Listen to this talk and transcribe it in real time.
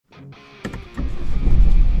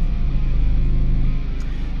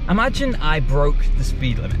Imagine I broke the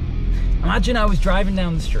speed limit. Imagine I was driving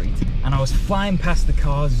down the street and I was flying past the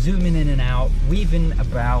cars, zooming in and out, weaving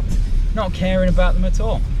about, not caring about them at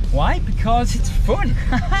all. Why? Because it's fun.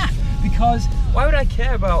 Because why would I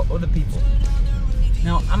care about other people?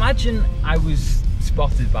 Now imagine I was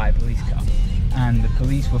spotted by a police car and the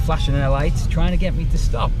police were flashing their lights trying to get me to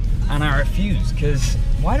stop, and I refused, because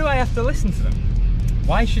why do I have to listen to them?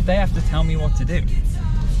 Why should they have to tell me what to do?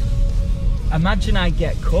 Imagine I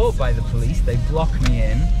get caught by the police, they block me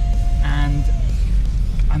in, and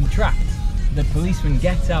I'm trapped. The policeman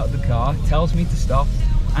gets out of the car, tells me to stop,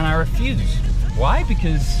 and I refuse. Why?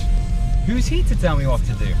 Because who's he to tell me what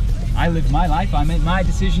to do? I live my life, I make my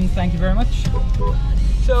decisions, thank you very much.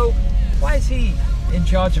 So why is he in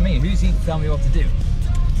charge of me? Who's he to tell me what to do?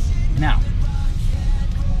 Now,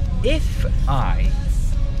 if I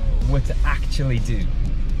were to actually do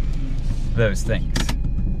those things,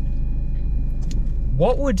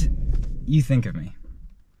 what would you think of me?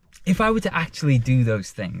 If I were to actually do those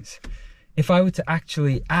things, if I were to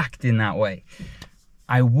actually act in that way,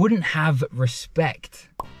 I wouldn't have respect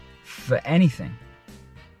for anything.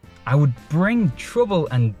 I would bring trouble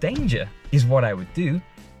and danger, is what I would do.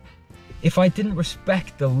 If I didn't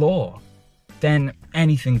respect the law, then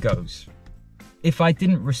anything goes. If I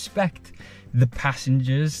didn't respect the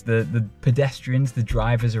passengers, the pedestrians, the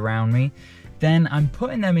drivers around me, then I'm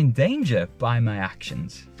putting them in danger by my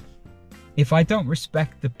actions. If I don't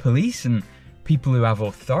respect the police and people who have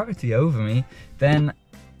authority over me, then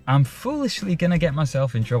I'm foolishly gonna get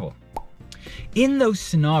myself in trouble. In those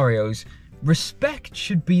scenarios, respect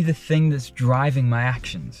should be the thing that's driving my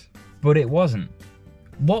actions, but it wasn't.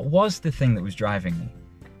 What was the thing that was driving me?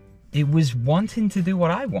 It was wanting to do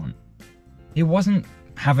what I want. It wasn't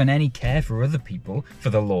having any care for other people,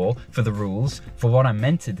 for the law, for the rules, for what I'm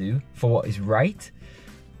meant to do, for what is right.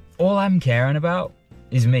 All I'm caring about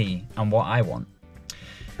is me and what I want.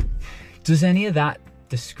 Does any of that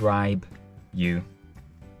describe you?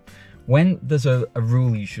 When there's a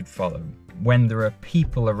rule you should follow, when there are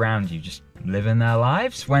people around you just living their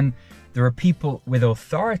lives, when there are people with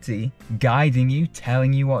authority guiding you,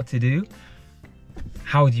 telling you what to do,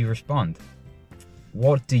 how do you respond?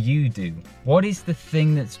 What do you do? What is the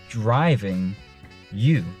thing that's driving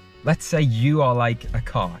you? Let's say you are like a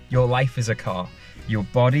car. Your life is a car. Your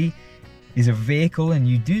body is a vehicle and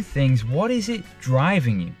you do things. What is it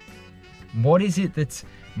driving you? What is it that's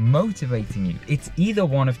motivating you? It's either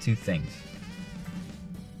one of two things.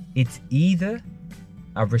 It's either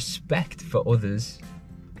a respect for others,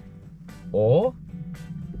 or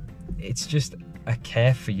it's just a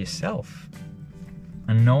care for yourself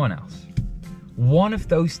and no one else. One of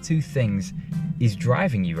those two things is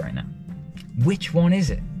driving you right now. Which one is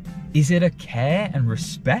it? Is it a care and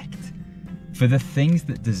respect for the things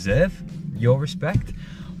that deserve your respect?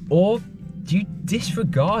 Or do you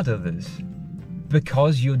disregard others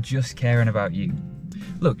because you're just caring about you?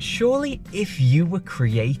 Look, surely if you were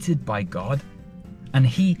created by God and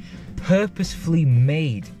He purposefully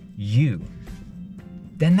made you,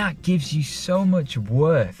 then that gives you so much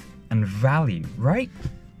worth and value, right?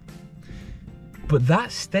 But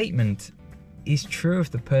that statement is true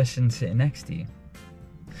of the person sitting next to you.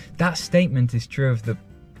 That statement is true of the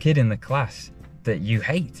kid in the class that you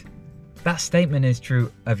hate. That statement is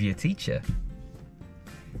true of your teacher.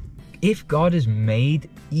 If God has made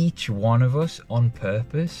each one of us on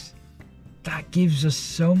purpose, that gives us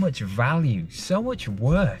so much value, so much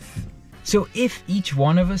worth. So if each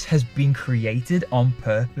one of us has been created on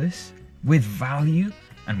purpose with value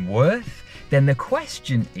and worth, then the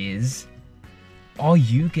question is, are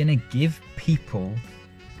you gonna give people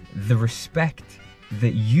the respect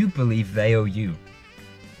that you believe they owe you?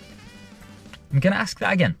 I'm gonna ask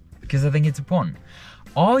that again because I think it's important.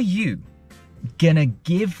 Are you gonna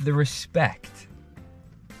give the respect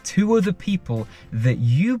to other people that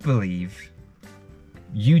you believe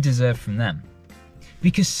you deserve from them?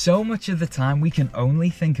 Because so much of the time we can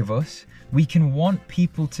only think of us. We can want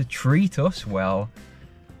people to treat us well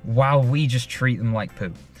while we just treat them like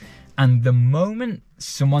poo. And the moment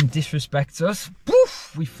someone disrespects us,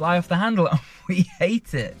 poof, we fly off the handle and we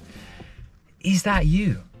hate it. Is that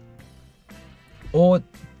you? Or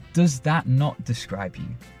does that not describe you?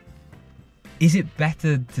 Is it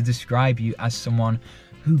better to describe you as someone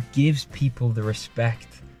who gives people the respect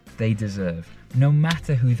they deserve? No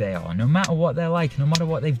matter who they are, no matter what they're like, no matter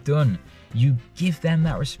what they've done, you give them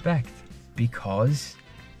that respect because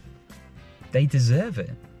they deserve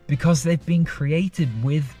it. Because they've been created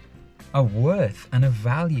with a worth and a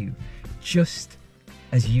value, just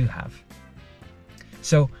as you have.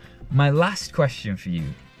 So my last question for you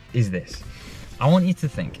is this. I want you to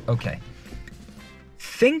think, okay,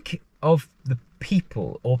 Think of the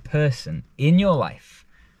people or person in your life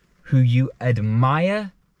who you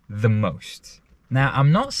admire the most. Now,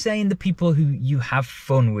 I'm not saying the people who you have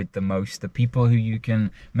fun with the most, the people who you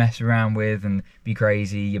can mess around with and be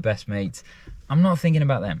crazy, your best mates. I'm not thinking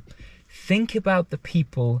about them. Think about the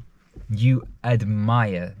people you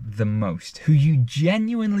admire the most, who you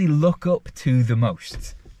genuinely look up to the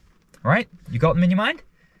most. All right? You got them in your mind?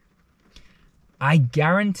 I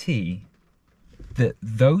guarantee that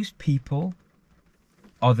those people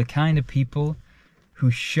are the kind of people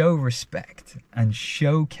who show respect and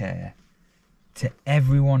show care to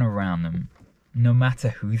everyone around them, no matter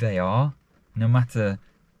who they are, no matter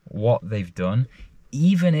what they've done,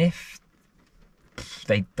 even if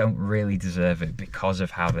they don't really deserve it because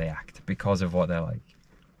of how they act, because of what they're like.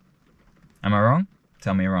 Am I wrong?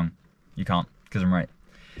 Tell me you're wrong. You can't, because I'm right.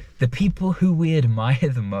 The people who we admire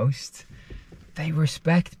the most, they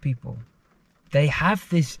respect people. They have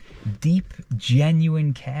this deep,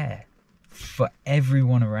 genuine care for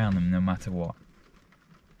everyone around them, no matter what.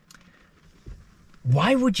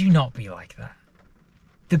 Why would you not be like that?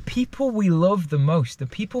 The people we love the most, the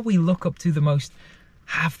people we look up to the most,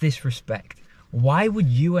 have this respect. Why would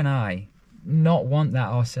you and I not want that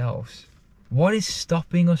ourselves? What is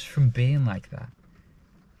stopping us from being like that?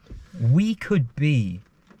 We could be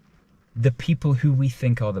the people who we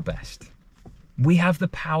think are the best. We have the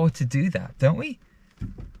power to do that, don't we?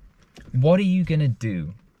 What are you going to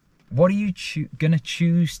do? What are you going to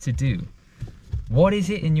choose to do? What is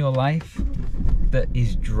it in your life that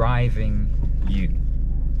is driving you?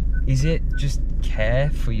 Is it just care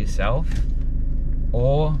for yourself?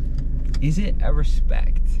 Or is it a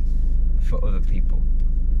respect for other people?